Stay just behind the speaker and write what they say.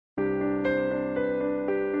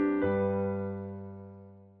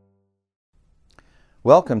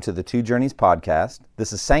Welcome to the Two Journeys podcast.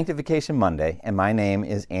 This is Sanctification Monday, and my name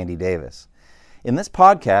is Andy Davis. In this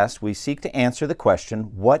podcast, we seek to answer the question,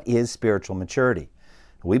 what is spiritual maturity?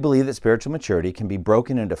 We believe that spiritual maturity can be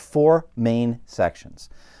broken into four main sections: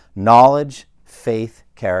 knowledge, faith,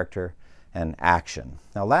 character, and action.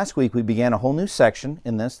 Now, last week we began a whole new section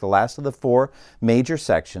in this, the last of the four major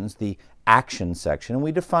sections, the action section, and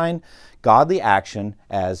we define godly action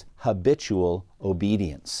as habitual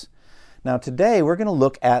obedience. Now today we're going to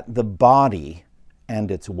look at the body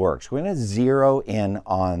and its works. We're going to zero in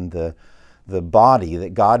on the body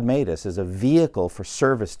that God made us as a vehicle for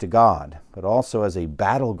service to God, but also as a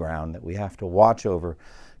battleground that we have to watch over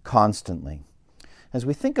constantly. As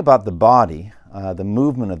we think about the body, the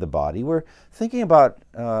movement of the body, we're thinking about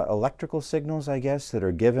electrical signals, I guess, that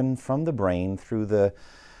are given from the brain through the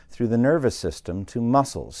nervous system to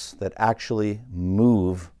muscles that actually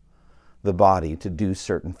move the body to do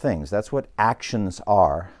certain things. That's what actions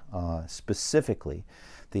are, specifically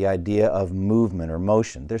the idea of movement or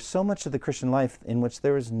motion. There's so much of the Christian life in which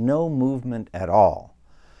there is no movement at all.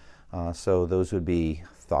 So those would be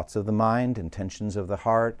thoughts of the mind, intentions of the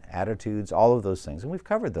heart, attitudes, all of those things. And we've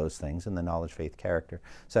covered those things in the knowledge, faith, character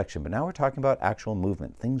section. But now we're talking about actual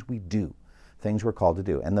movement, things we do, things we're called to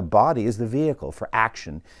do. And the body is the vehicle for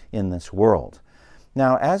action in this world.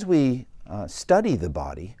 Now, as we study the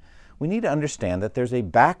body, we need to understand that there's a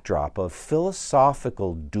backdrop of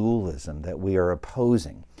philosophical dualism that we are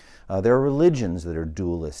opposing. There are religions that are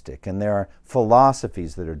dualistic, and there are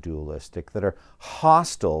philosophies that are dualistic, that are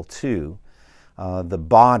hostile to the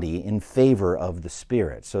body in favor of the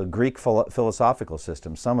spirit. So Greek philosophical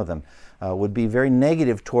systems, some of them would be very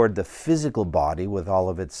negative toward the physical body with all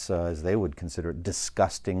of its, as they would consider it,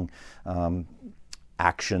 disgusting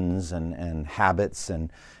actions and habits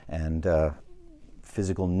and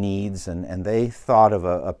physical needs, and they thought of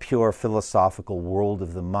a pure philosophical world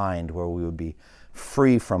of the mind where we would be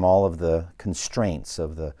free from all of the constraints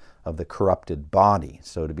of the corrupted body.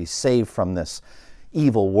 So to be saved from this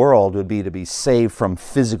evil world would be to be saved from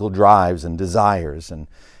physical drives and desires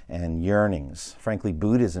and yearnings. Frankly,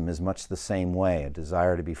 Buddhism is much the same way, a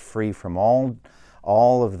desire to be free from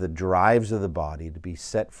all of the drives of the body, to be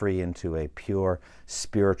set free into a pure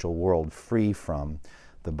spiritual world, free from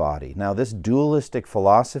the body. Now, this dualistic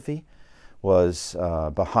philosophy was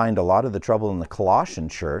behind a lot of the trouble in the Colossian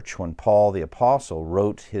church. When Paul the Apostle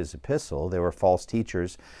wrote his epistle, there were false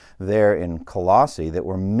teachers there in Colossae that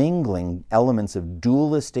were mingling elements of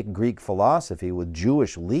dualistic Greek philosophy with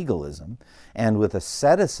Jewish legalism and with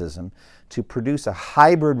asceticism to produce a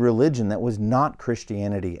hybrid religion that was not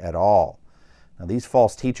Christianity at all. Now, these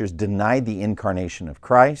false teachers denied the incarnation of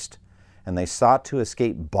Christ, and they sought to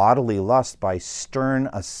escape bodily lust by stern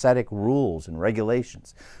ascetic rules and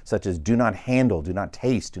regulations, such as do not handle, do not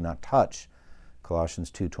taste, do not touch,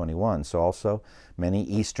 Colossians 2:21. So also many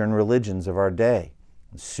Eastern religions of our day,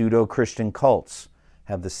 pseudo-Christian cults,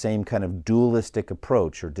 have the same kind of dualistic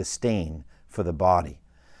approach or disdain for the body.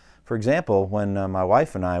 For example, when my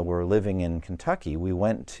wife and I were living in Kentucky, we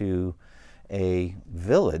went to a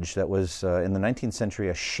village that was, in the 19th century,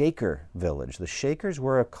 a Shaker village. The Shakers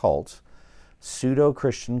were a cult,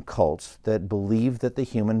 pseudo-Christian cults that believed that the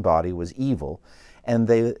human body was evil, and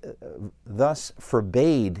they thus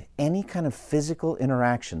forbade any kind of physical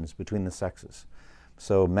interactions between the sexes.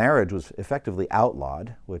 So marriage was effectively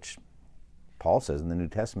outlawed, which Paul says in the New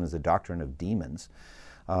Testament is the doctrine of demons.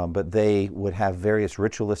 But they would have various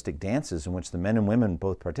ritualistic dances in which the men and women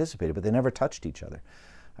both participated, but they never touched each other.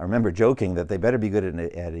 I remember joking that they better be good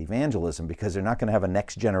at evangelism because they're not going to have a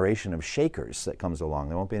next generation of Shakers that comes along.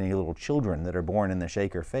 There won't be any little children that are born in the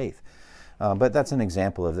Shaker faith. But that's an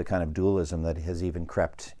example of the kind of dualism that has even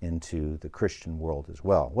crept into the Christian world as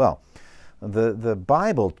well. Well, the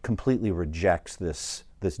Bible completely rejects this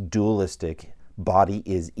dualistic body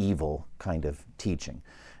is evil kind of teaching.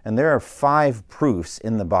 And there are 5 proofs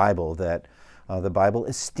in the Bible that the Bible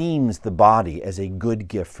esteems the body as a good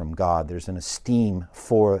gift from God. There's an esteem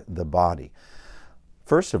for the body.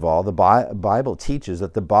 First of all, the Bible teaches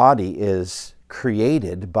that the body is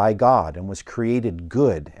created by God and was created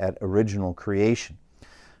good at original creation.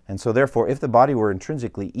 And so therefore, if the body were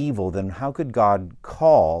intrinsically evil, then how could God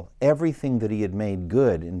call everything that he had made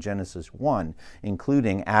good in Genesis 1,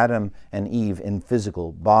 including Adam and Eve in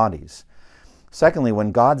physical bodies? Secondly,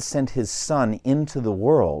 when God sent his Son into the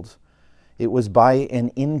world, it was by an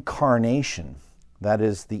incarnation, that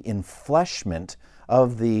is, the enfleshment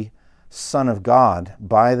of the Son of God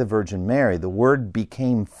by the Virgin Mary. The Word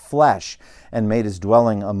became flesh and made his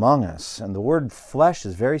dwelling among us. And the word flesh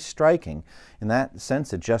is very striking. In that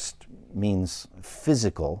sense, it just means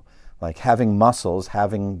physical, like having muscles,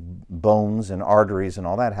 having bones and arteries and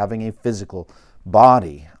all that, having a physical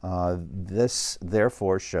body. This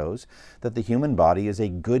therefore shows that the human body is a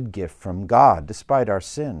good gift from God, despite our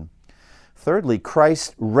sin. Thirdly,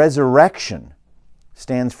 Christ's resurrection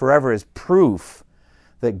stands forever as proof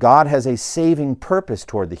that God has a saving purpose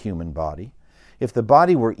toward the human body. If the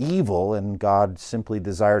body were evil and God simply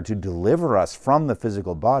desired to deliver us from the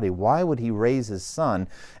physical body, why would he raise his Son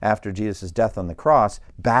after Jesus' death on the cross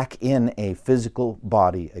back in a physical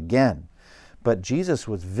body again? But Jesus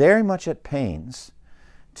was very much at pains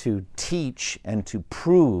to teach and to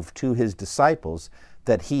prove to his disciples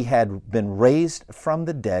that he had been raised from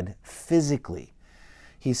the dead physically.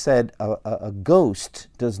 He said, a ghost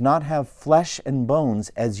does not have flesh and bones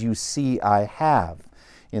as you see I have.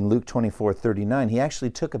 In Luke 24:39, he actually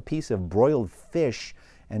took a piece of broiled fish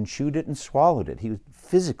and chewed it and swallowed it. He was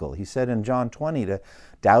physical. He said in John 20 to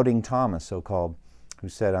doubting Thomas, so-called, who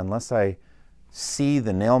said, unless I see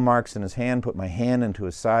the nail marks in his hand, put my hand into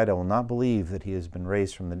his side, I will not believe that he has been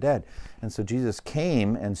raised from the dead. And so Jesus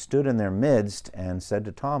came and stood in their midst and said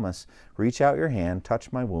to Thomas, reach out your hand,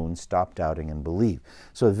 touch my wounds, stop doubting and believe.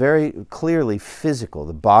 So very clearly physical.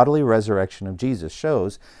 The bodily resurrection of Jesus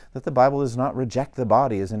shows that the Bible does not reject the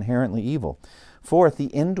body as inherently evil. Fourth, the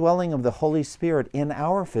indwelling of the Holy Spirit in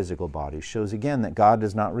our physical bodies shows again that God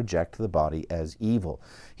does not reject the body as evil.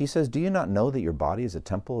 He says, do you not know that your body is a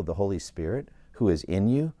temple of the Holy Spirit, who is in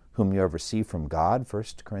you, whom you have received from God? 1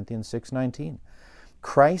 Corinthians 6:19.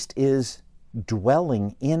 Christ is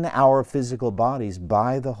dwelling in our physical bodies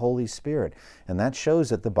by the Holy Spirit, and that shows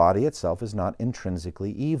that the body itself is not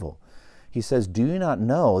intrinsically evil. He says, do you not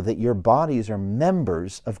know that your bodies are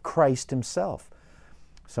members of Christ himself?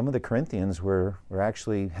 Some of the Corinthians were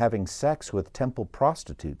actually having sex with temple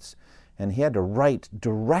prostitutes, and he had to write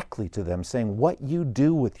directly to them saying, what you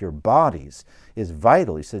do with your bodies is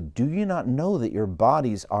vital. He said, do you not know that your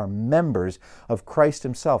bodies are members of Christ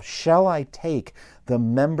himself? Shall I take the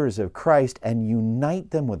members of Christ and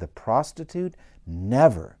unite them with a prostitute?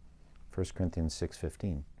 Never. 1 Corinthians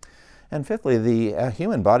 6:15. And fifthly, the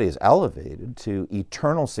human body is elevated to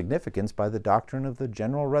eternal significance by the doctrine of the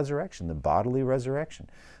general resurrection, the bodily resurrection.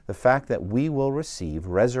 The fact that we will receive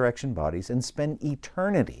resurrection bodies and spend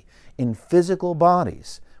eternity in physical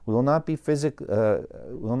bodies. We will not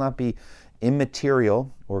be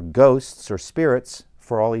immaterial or ghosts or spirits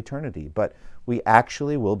for all eternity, but we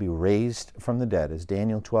actually will be raised from the dead. As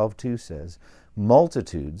Daniel 12:2 says,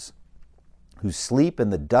 multitudes who sleep in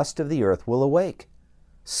the dust of the earth will awake,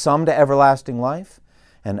 some to everlasting life,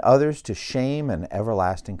 and others to shame and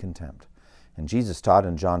everlasting contempt. And Jesus taught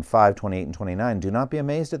in John 5:28 and 29, do not be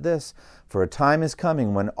amazed at this, for a time is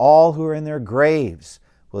coming when all who are in their graves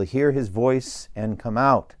will hear his voice and come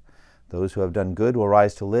out. Those who have done good will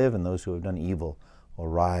rise to live, and those who have done evil will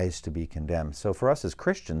rise to be condemned. So for us as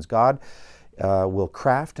Christians, God will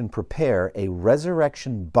craft and prepare a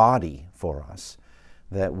resurrection body for us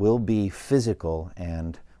that will be physical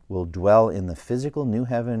and will dwell in the physical new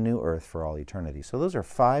heaven and new earth for all eternity. So those are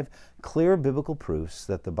 5 clear biblical proofs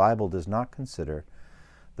that the Bible does not consider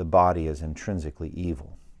the body as intrinsically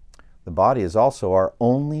evil. The body is also our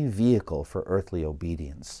only vehicle for earthly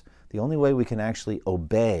obedience. The only way we can actually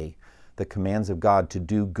obey the commands of God to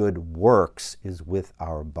do good works is with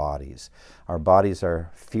our bodies. Our bodies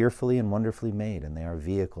are fearfully and wonderfully made, and they are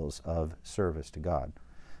vehicles of service to God.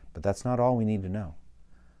 But that's not all we need to know.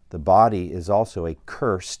 The body is also a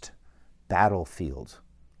cursed battlefield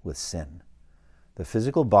with sin. The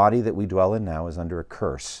physical body that we dwell in now is under a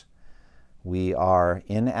curse. We are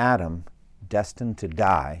in Adam destined to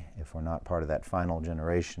die. If we're not part of that final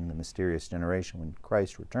generation, the mysterious generation when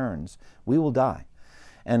Christ returns, we will die.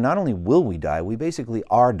 And not only will we die, we basically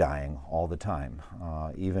are dying all the time.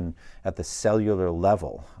 Even at the cellular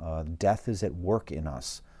level, death is at work in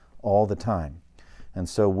us all the time. And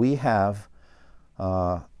so we have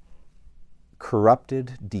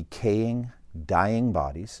corrupted, decaying, dying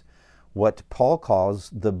bodies, what Paul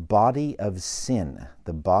calls the body of sin,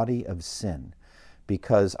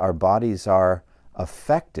 because our bodies are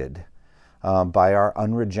affected by our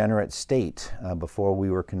unregenerate state before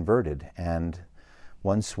we were converted. And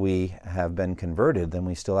once we have been converted, then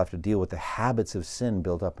we still have to deal with the habits of sin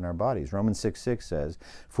built up in our bodies. Romans 6:6 says,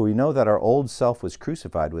 for we know that our old self was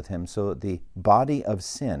crucified with him so that the body of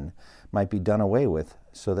sin might be done away with,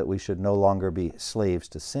 so that we should no longer be slaves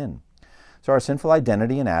to sin. So our sinful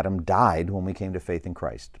identity in Adam died when we came to faith in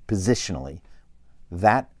Christ, positionally.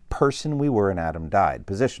 That person we were in Adam died,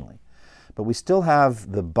 positionally. But we still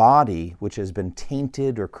have the body which has been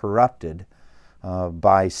tainted or corrupted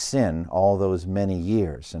by sin all those many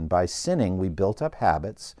years. And by sinning, we built up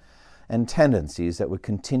habits, and tendencies that would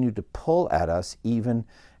continue to pull at us even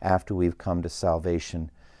after we've come to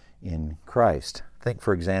salvation in Christ. Think,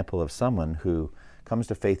 for example, of someone who comes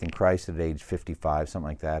to faith in Christ at age 55, something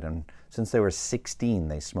like that, and since they were 16,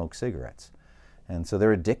 they smoke cigarettes. And so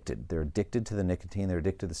they're addicted. They're addicted to the nicotine. They're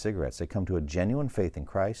addicted to the cigarettes. They come to a genuine faith in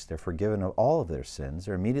Christ. They're forgiven of all of their sins.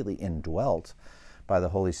 They're immediately indwelt by the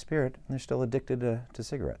Holy Spirit, and they're still addicted to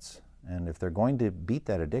cigarettes. And if they're going to beat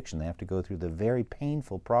that addiction, they have to go through the very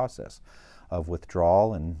painful process of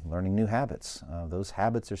withdrawal and learning new habits. Those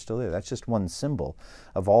habits are still there. That's just one symbol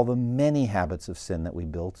of all the many habits of sin that we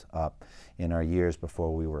built up in our years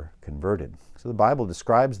before we were converted. So the Bible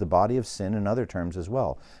describes the body of sin in other terms as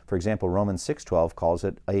well. For example, Romans 6:12 calls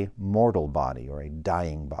it a mortal body or a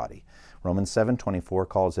dying body. Romans 7:24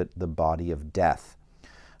 calls it the body of death.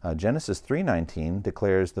 Genesis 3:19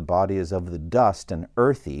 declares the body is of the dust and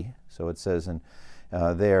earthy. So it says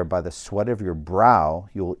there, by the sweat of your brow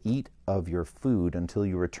you will eat of your food until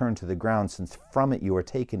you return to the ground, since from it you are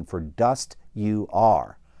taken, for dust you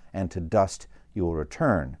are, and to dust you will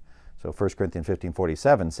return. So 1 Corinthians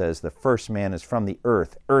 15:47 says the first man is from the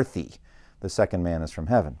earth, earthy. The second man is from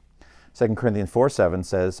heaven. 2 Corinthians 4:7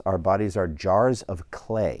 says our bodies are jars of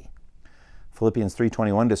clay. Philippians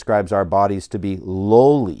 3:21 describes our bodies to be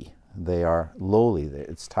lowly. They are lowly.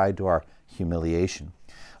 It's tied to our humiliation.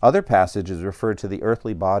 Other passages refer to the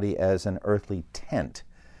earthly body as an earthly tent.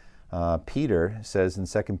 Peter says in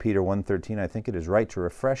 2 Peter 1:13, I think it is right to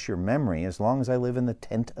refresh your memory as long as I live in the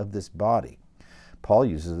tent of this body. Paul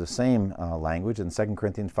uses the same language in 2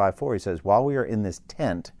 Corinthians 5:4. He says, while we are in this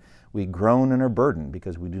tent, we groan and are burdened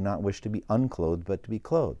because we do not wish to be unclothed but to be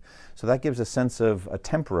clothed. So that gives a sense of a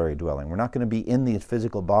temporary dwelling. We're not going to be in these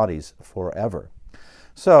physical bodies forever.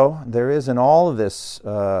 So there is in all of this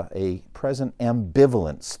a present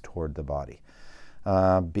ambivalence toward the body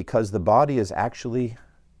because the body is actually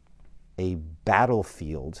a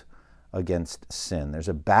battlefield against sin. There's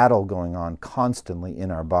a battle going on constantly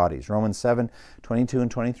in our bodies. Romans 7:22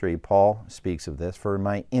 and 23, Paul speaks of this. For in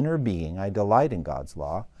my inner being I delight in God's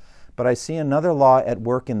law, but I see another law at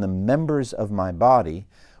work in the members of my body,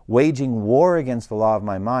 waging war against the law of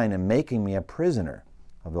my mind and making me a prisoner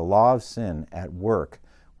of the law of sin at work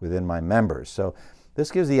within my members. So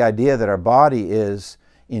this gives the idea that our body is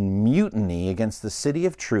in mutiny against the city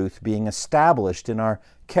of truth being established in our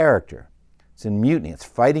character. It's in mutiny. It's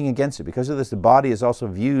fighting against it. Because of this, the body is also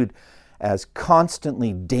viewed as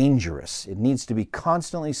constantly dangerous. It needs to be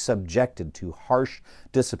constantly subjected to harsh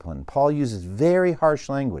discipline. Paul uses very harsh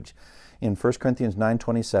language in 1 Corinthians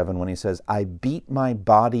 9:27 when he says, I beat my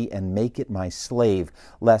body and make it my slave,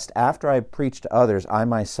 lest after I preach to others, I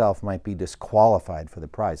myself might be disqualified for the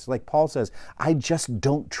prize. Like Paul says, I just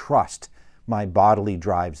don't trust my bodily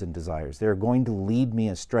drives and desires. They're going to lead me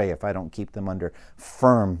astray if I don't keep them under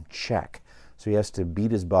firm check. So he has to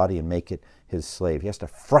beat his body and make it his slave. He has to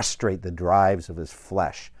frustrate the drives of his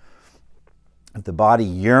flesh. If the body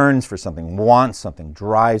yearns for something, wants something,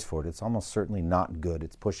 drives for it, it's almost certainly not good.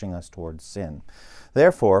 It's pushing us towards sin.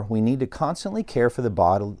 Therefore, we need to constantly care for the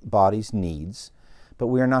body's needs, but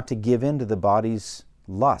we are not to give in to the body's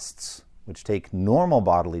lusts, which take normal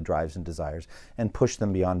bodily drives and desires and push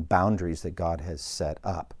them beyond boundaries that God has set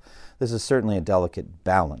up. This is certainly a delicate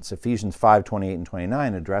balance. Ephesians 5:28 and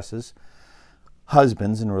 29 addresses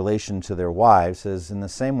husbands in relation to their wives, says, in the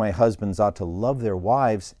same way husbands ought to love their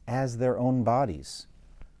wives as their own bodies.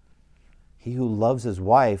 He who loves his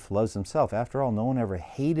wife loves himself. After all, no one ever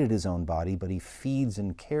hated his own body, but he feeds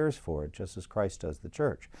and cares for it, just as Christ does the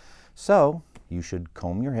church. So, you should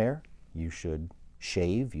comb your hair, you should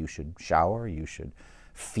shave, you should shower, you should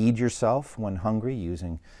feed yourself when hungry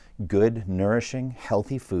using good, nourishing,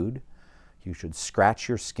 healthy food. You should scratch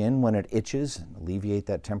your skin when it itches and alleviate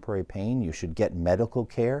that temporary pain. You should get medical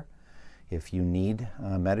care. If you need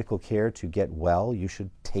medical care to get well, you should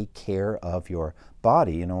take care of your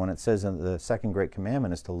body. You know, when it says in the second great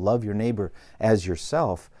commandment is to love your neighbor as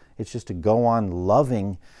yourself, it's just to go on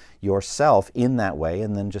loving yourself in that way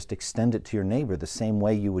and then just extend it to your neighbor. The same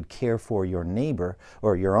way you would care for your neighbor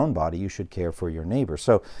or your own body, you should care for your neighbor.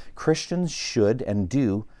 So Christians should and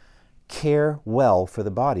do care well for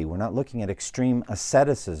the body. We're not looking at extreme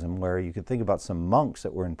asceticism where you could think about some monks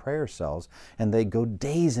that were in prayer cells and they go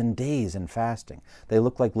days and days in fasting. They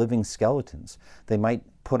look like living skeletons. They might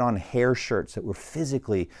put on hair shirts that were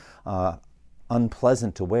physically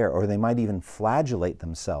unpleasant to wear, or they might even flagellate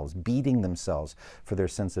themselves, beating themselves for their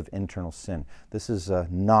sense of internal sin. This is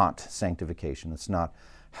not sanctification. It's not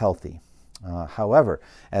healthy. However,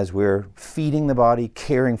 as we're feeding the body,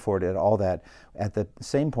 caring for it, and all that, at the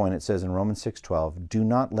same point it says in Romans 6:12, do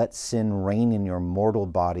not let sin reign in your mortal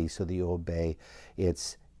body so that you obey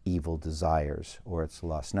its evil desires or its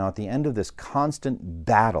lust. Now, at the end of this constant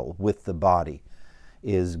battle with the body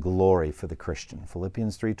is glory for the Christian.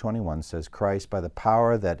 Philippians 3:21 says, Christ, by the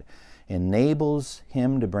power that enables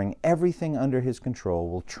him to bring everything under his control,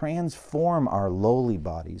 will transform our lowly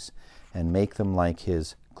bodies and make them like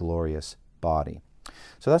his glorious body.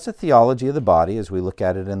 So that's a theology of the body as we look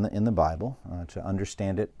at it in the Bible, to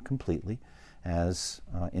understand it completely as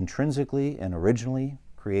intrinsically and originally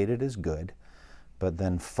created as good, but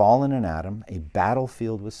then fallen in Adam, a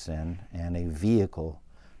battlefield with sin, and a vehicle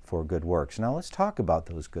for good works. Now let's talk about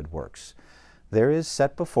those good works. There is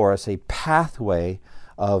set before us a pathway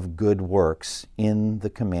of good works in the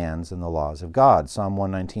commands and the laws of God. Psalm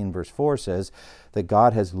 119 verse 4 says that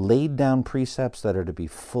God has laid down precepts that are to be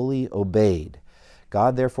fully obeyed.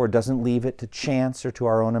 God therefore doesn't leave it to chance or to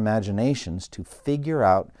our own imaginations to figure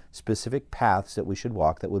out specific paths that we should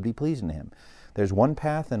walk that would be pleasing to him. There's one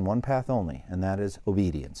path and one path only, and that is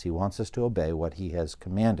obedience. He wants us to obey what he has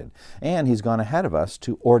commanded. And he's gone ahead of us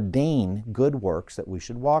to ordain good works that we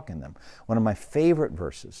should walk in them. One of my favorite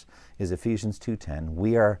verses is Ephesians 2:10.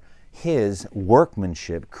 We are his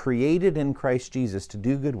workmanship, created in Christ Jesus to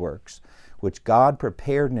do good works, which God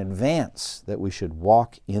prepared in advance that we should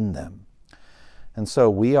walk in them. And so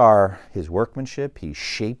we are his workmanship. He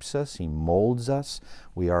shapes us. He molds us.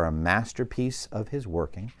 We are a masterpiece of his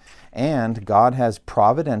working. And God has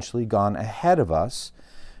providentially gone ahead of us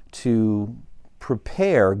to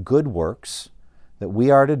prepare good works that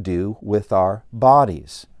we are to do with our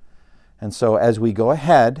bodies. And so as we go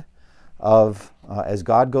ahead of, as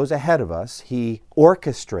God goes ahead of us, he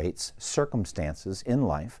orchestrates circumstances in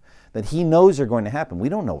life that he knows are going to happen. We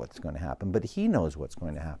don't know what's going to happen, but he knows what's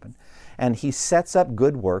going to happen. And he sets up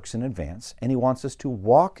good works in advance, and he wants us to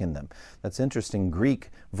walk in them. That's interesting.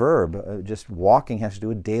 Greek verb, just walking, has to do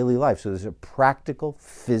with daily life. So there's a practical,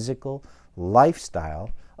 physical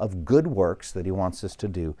lifestyle of good works that he wants us to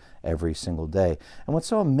do every single day. And what's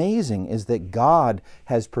so amazing is that God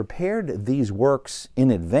has prepared these works in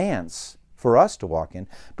advance for us to walk in,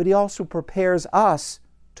 but he also prepares us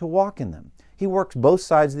to walk in them. He works both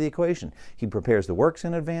sides of the equation. He prepares the works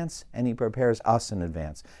in advance, and he prepares us in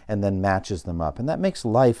advance, and then matches them up. And that makes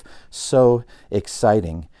life so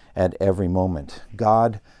exciting at every moment.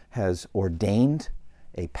 God has ordained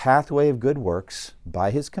a pathway of good works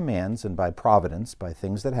by his commands and by providence, by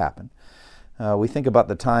things that happen. We think about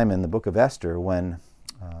the time in the book of Esther when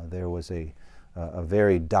there was a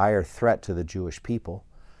very dire threat to the Jewish people,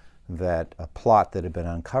 that a plot that had been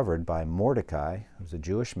uncovered by Mordecai, who was a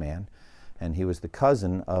Jewish man, and he was the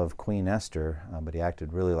cousin of Queen Esther, but he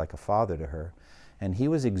acted really like a father to her. And he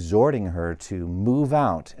was exhorting her to move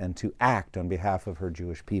out and to act on behalf of her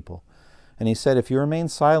Jewish people. And he said, if you remain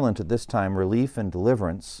silent at this time, relief and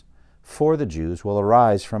deliverance for the Jews will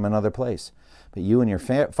arise from another place. But you and your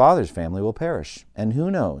father's family will perish. And who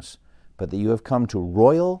knows but that you have come to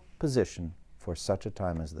royal position for such a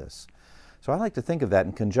time as this. So I like to think of that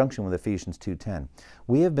in conjunction with Ephesians 2:10.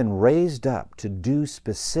 We have been raised up to do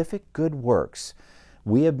specific good works.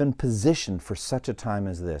 We have been positioned for such a time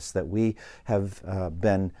as this, that we have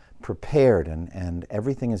been prepared and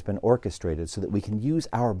everything has been orchestrated so that we can use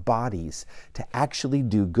our bodies to actually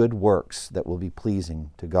do good works that will be pleasing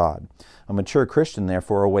to God. A mature Christian,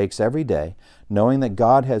 therefore, awakes every day knowing that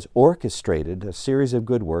God has orchestrated a series of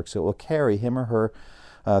good works that will carry him or her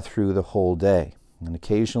through the whole day. And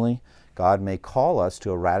occasionally, God may call us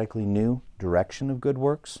to a radically new direction of good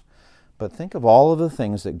works, but think of all of the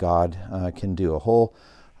things that God can do, a whole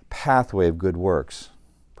pathway of good works.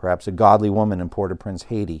 Perhaps a godly woman in Port-au-Prince,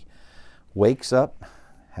 Haiti, wakes up,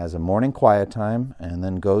 has a morning quiet time, and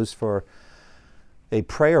then goes for a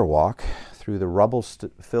prayer walk through the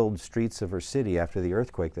rubble-filled streets of her city after the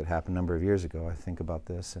earthquake that happened a number of years ago. I think about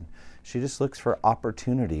this, and she just looks for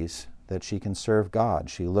opportunities that she can serve God.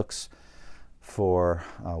 She looks for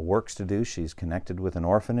works to do. She's connected with an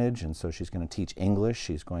orphanage, and so she's going to teach English.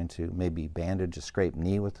 She's going to maybe bandage a scraped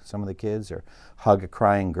knee with some of the kids, or hug a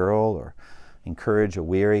crying girl, or encourage a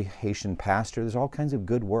weary Haitian pastor. There's all kinds of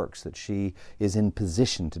good works that she is in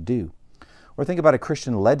position to do. Or think about a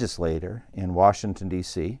Christian legislator in Washington,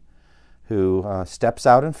 D.C., who steps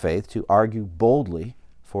out in faith to argue boldly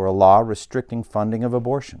for a law restricting funding of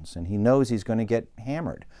abortions. And he knows he's going to get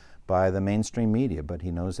hammered by the mainstream media, but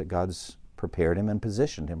he knows that God's prepared him and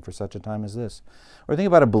positioned him for such a time as this. Or think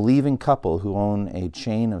about a believing couple who own a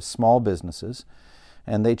chain of small businesses,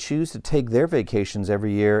 and they choose to take their vacations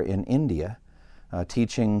every year in India,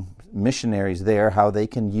 teaching missionaries there how they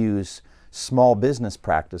can use small business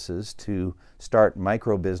practices to start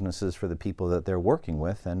micro businesses for the people that they're working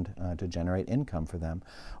with and to generate income for them.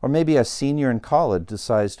 Or maybe a senior in college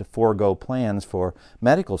decides to forego plans for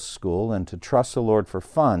medical school and to trust the Lord for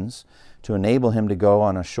funds to enable him to go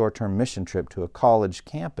on a short-term mission trip to a college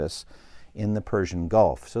campus in the Persian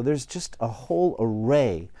Gulf. So there's just a whole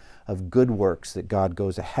array of good works that God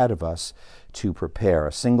goes ahead of us to prepare.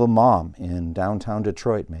 A single mom in downtown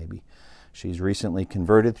Detroit, maybe. She's recently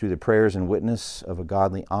converted through the prayers and witness of a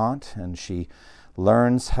godly aunt, and she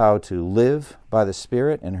learns how to live by the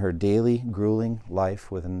Spirit in her daily grueling life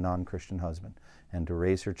with a non-Christian husband and to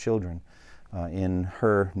raise her children in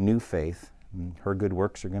her new faith. And her good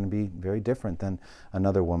works are going to be very different than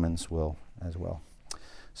another woman's will as well.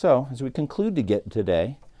 So, as we conclude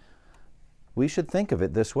today, we should think of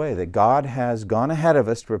it this way, that God has gone ahead of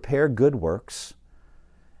us to prepare good works,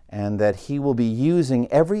 and that He will be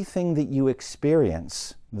using everything that you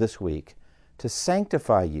experience this week to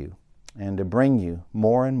sanctify you and to bring you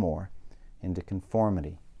more and more into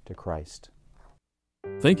conformity to Christ.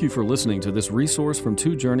 Thank you for listening to this resource from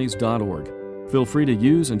twojourneys.org. Feel free to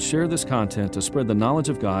use and share this content to spread the knowledge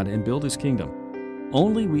of God and build His kingdom.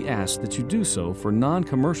 Only we ask that you do so for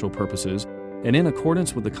non-commercial purposes and in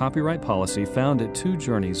accordance with the copyright policy found at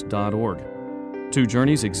twojourneys.org. Two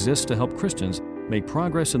Journeys exists to help Christians make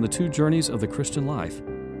progress in the two journeys of the Christian life,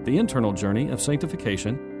 the internal journey of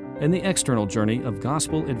sanctification and the external journey of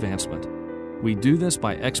gospel advancement. We do this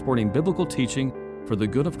by exporting biblical teaching for the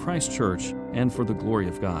good of Christ's church and for the glory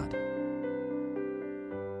of God.